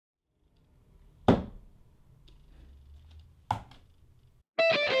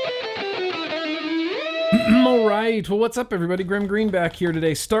right, well, what's up, everybody? GrimmGreen back here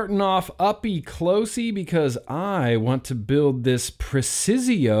today, starting off uppy closey because I want to build this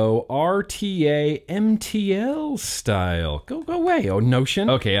Precisio RTA MTL style. Go away, oh Notion.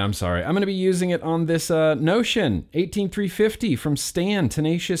 Okay, I'm sorry. I'm going to be using it on this Notion 18350 from Stan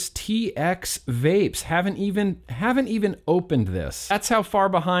Tenacious TX Vapes. Haven't even opened this. That's how far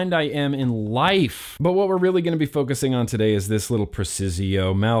behind I am in life. But what we're really going to be focusing on today is this little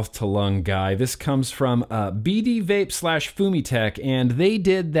Precisio mouth to lung guy. This comes from BD Vape / Fumitech, and they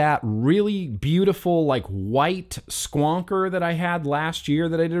did that really beautiful like white squonker that I had last year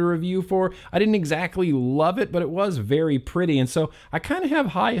that I did a review for. I didn't exactly love it, but it was very pretty, and so I kind of have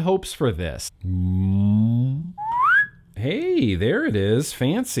high hopes for this. Hey, there it is,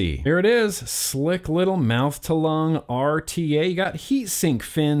 fancy. There it is, slick little mouth to lung RTA. You got heat sink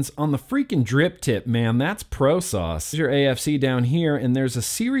fins on the freaking drip tip, man. That's pro sauce. There's your AFC down here, and there's a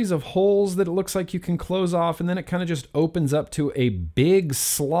series of holes that it looks like you can close off, and then it kind of just opens up to a big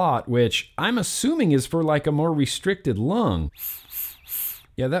slot, which I'm assuming is for like a more restricted lung.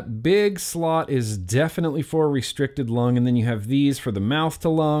 Yeah, that big slot is definitely for a restricted lung, and then you have these for the mouth to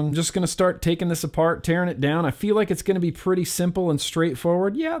lung. I'm just gonna start taking this apart, tearing it down. I feel like it's gonna be pretty simple and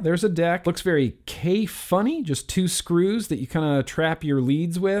straightforward. Yeah, there's a deck. Looks very K-funny, just 2 screws that you kind of trap your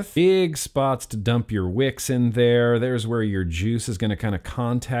leads with. Big spots to dump your wicks in there. There's where your juice is gonna kind of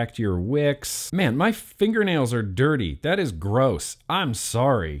contact your wicks. Man, my fingernails are dirty. That is gross. I'm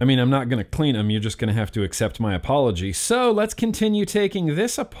sorry. I mean, I'm not gonna clean them. You're just gonna have to accept my apology. So let's continue taking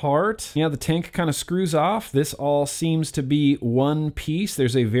this apart. Yeah, the tank kind of screws off. This all seems to be one piece.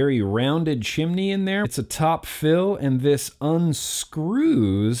 There's a very rounded chimney in there. It's a top fill, and this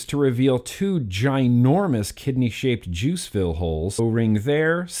unscrews to reveal 2 ginormous kidney-shaped juice fill holes. O-ring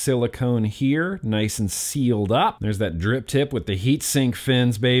there, silicone here, nice and sealed up. There's that drip tip with the heat sink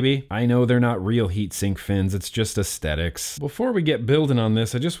fins, baby. I know they're not real heat sink fins, it's just aesthetics. Before we get building on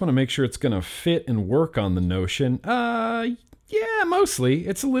this, I just want to make sure it's gonna fit and work on the Notion. Yeah, mostly.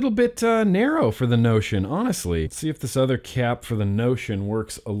 It's a little bit narrow for the Notion, honestly. Let's see if this other cap for the Notion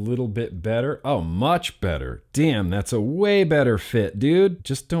works a little bit better. Oh, much better. Damn, that's a way better fit, dude.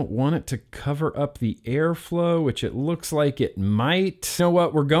 Just don't want it to cover up the airflow, which it looks like it might. You know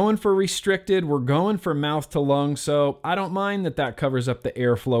what? We're going for restricted. We're going for mouth to lung, so I don't mind that that covers up the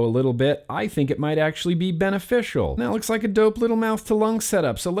airflow a little bit. I think it might actually be beneficial. That looks like a dope little mouth to lung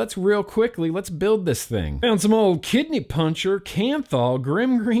setup, so let's let's build this thing. Found some old kidney puncher Canthal,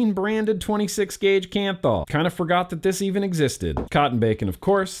 GrimmGreen branded 26 gauge Canthal. Kind of forgot that this even existed. Cotton bacon, of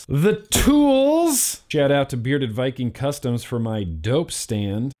course. The tools! Shout out to Bearded Viking Customs for my dope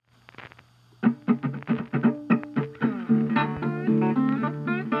stand.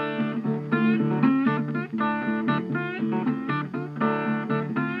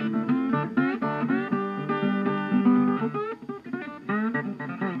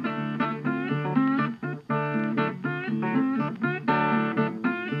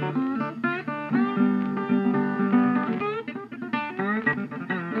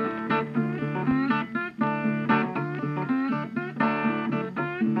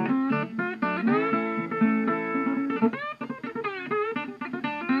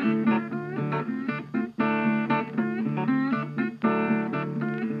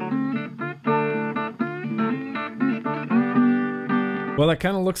 Well, that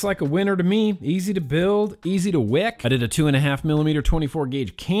kind of looks like a winner to me. Easy to build, easy to wick. I did a 2.5mm 24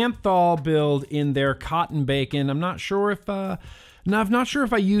 gauge Canthal build in their cotton bacon. I'm not sure if I'm not sure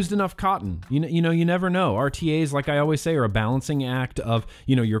if I used enough cotton. You know, you never know. RTAs, like I always say, are a balancing act of,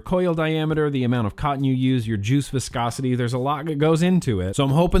 you know, your coil diameter, the amount of cotton you use, your juice viscosity. There's a lot that goes into it. So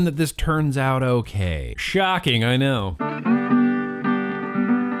I'm hoping that this turns out okay. Shocking, I know.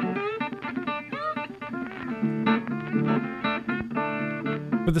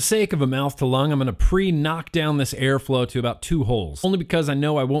 For the sake of a mouth to lung, I'm gonna pre-knock down this airflow to about 2 holes, only because I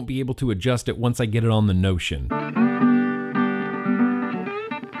know I won't be able to adjust it once I get it on the Notion.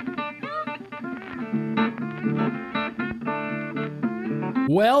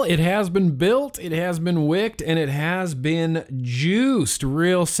 Well, it has been built, it has been wicked, and it has been juiced.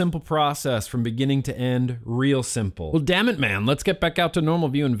 Real simple process from beginning to end, real simple. Well, damn it, man, let's get back out to normal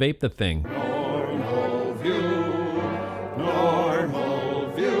view and vape the thing. Normal view,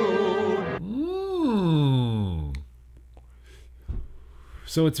 normal view.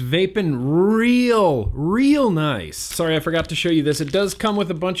 So it's vaping real nice. Sorry, I forgot to show you this. It does come with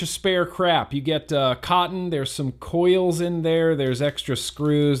a bunch of spare crap. You get cotton, there's some coils in there, there's extra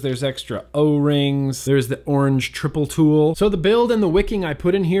screws, there's extra O-rings, there's the orange triple tool. So the build and the wicking I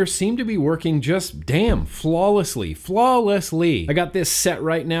put in here seem to be working just damn flawlessly. I got this set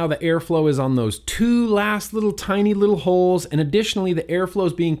right now. The airflow is on those two last little tiny little holes, and additionally the airflow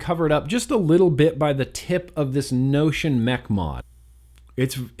is being covered up just a little bit by the tip of this Notion Mech mod.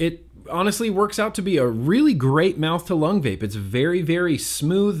 It honestly works out to be a really great mouth to lung vape. It's very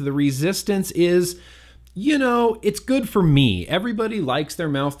smooth. The resistance is, you know, it's good for me. Everybody likes their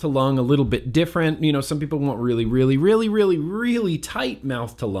mouth to lung a little bit different. You know, some people want really tight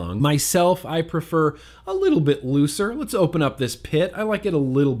mouth to lung. Myself, I prefer a little bit looser. Let's open up this pit. I like it a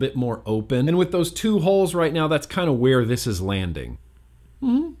little bit more open. And with those two holes right now, that's kind of where this is landing.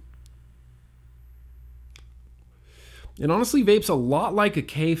 It honestly vapes a lot like a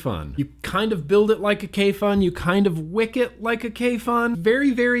K-Fun. You kind of build it like a K-Fun, you kind of wick it like a K-Fun.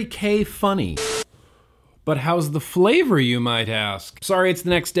 Very K-funny. But how's the flavor, you might ask? Sorry, it's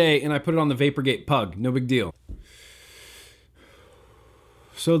the next day and I put it on the Vaporgate Pug. No big deal.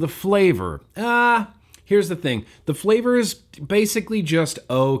 So the flavor, here's the thing. The flavor is basically just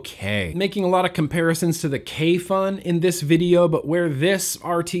okay. Making a lot of comparisons to the K-Fun in this video, but where this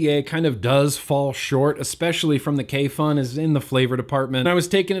RTA kind of does fall short, especially from the K-Fun, is in the flavor department. When I was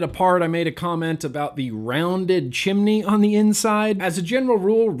taking it apart, I made a comment about the rounded chimney on the inside. As a general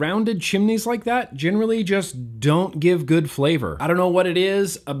rule, rounded chimneys like that generally just don't give good flavor. I don't know what it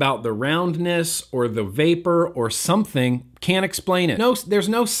is about the roundness or the vapor or something. Can't explain it. No, there's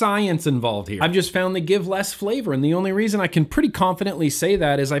no science involved here. I've just found they give less flavor, and the only reason I can pretty confidently say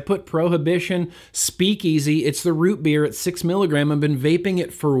that is I put Prohibition Speakeasy. It's the root beer at 6 milligram. I've been vaping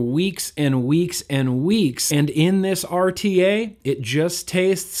it for weeks and weeks and weeks, and in this RTA, it just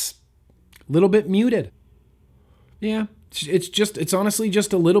tastes a little bit muted. Yeah. It's honestly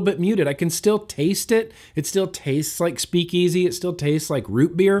just a little bit muted. I can still taste it. It still tastes like Speakeasy. It still tastes like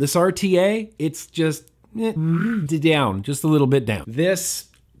root beer. This RTA, it's just down, just a little bit down. This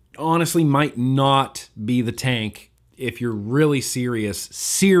honestly might not be the tank if you're really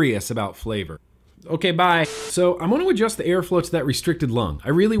serious about flavor. Okay, bye. So I'm gonna adjust the airflow to that restricted lung. I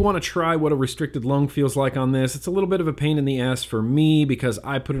really wanna try what a restricted lung feels like on this. It's a little bit of a pain in the ass for me because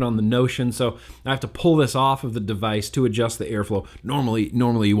I put it on the Notion, so I have to pull this off of the device to adjust the airflow.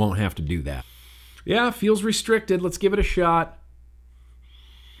 Normally you won't have to do that. Yeah, feels restricted. Let's give it a shot.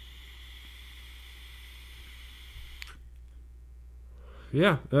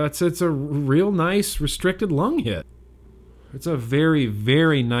 Yeah, it's a real nice restricted lung hit. It's a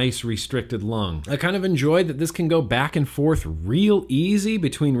very nice restricted lung. I kind of enjoyed that this can go back and forth real easy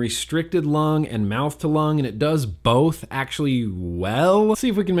between restricted lung and mouth to lung, and it does both actually well. Let's see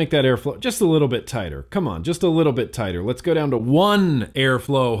if we can make that airflow just a little bit tighter. Come on, just a little bit tighter. Let's go down to one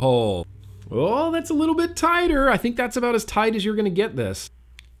airflow hole. Oh, that's a little bit tighter. I think that's about as tight as you're gonna get this.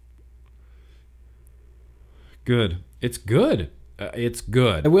 Good. It's good. It's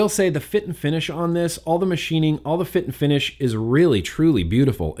good. I will say the fit and finish on this, all the machining, all the fit and finish is really, truly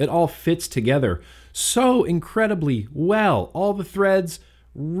beautiful. It all fits together so incredibly well. All the threads,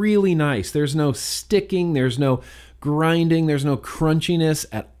 really nice. There's no sticking, there's no grinding, there's no crunchiness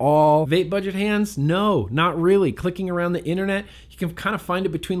at all. Vape budget hands? No, not really. Clicking around the internet, you can kind of find it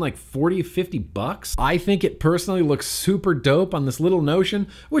between like 40 to 50 bucks. I think it personally looks super dope on this little Notion.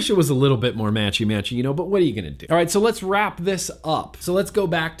 Wish it was a little bit more matchy-matchy, you know, but what are you gonna do? All right, so let's wrap this up. So let's go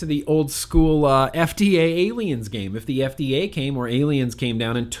back to the old school FDA aliens game. If the FDA came or aliens came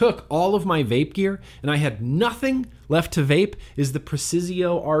down and took all of my vape gear and I had nothing left to vape, is the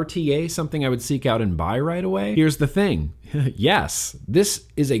Precisio RTA something I would seek out and buy right away? Here's the thing. Yes, this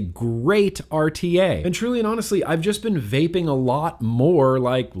is a great RTA. And truly and honestly, I've just been vaping a lot more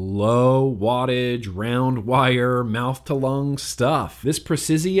like low wattage, round wire, mouth to lung stuff. This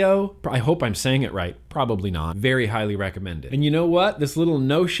Precisio, I hope I'm saying it right, probably not. Very highly recommended. And you know what? This little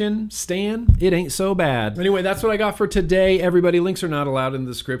Notion stand, it ain't so bad. Anyway, that's what I got for today. Everybody, links are not allowed in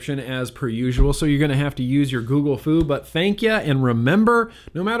the description as per usual, so you're gonna have to use your Google Foo, but thank ya, and remember,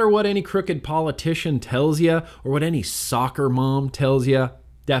 no matter what any crooked politician tells ya, or what any soccer mom tells ya,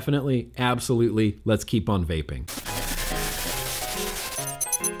 definitely, absolutely, let's keep on vaping.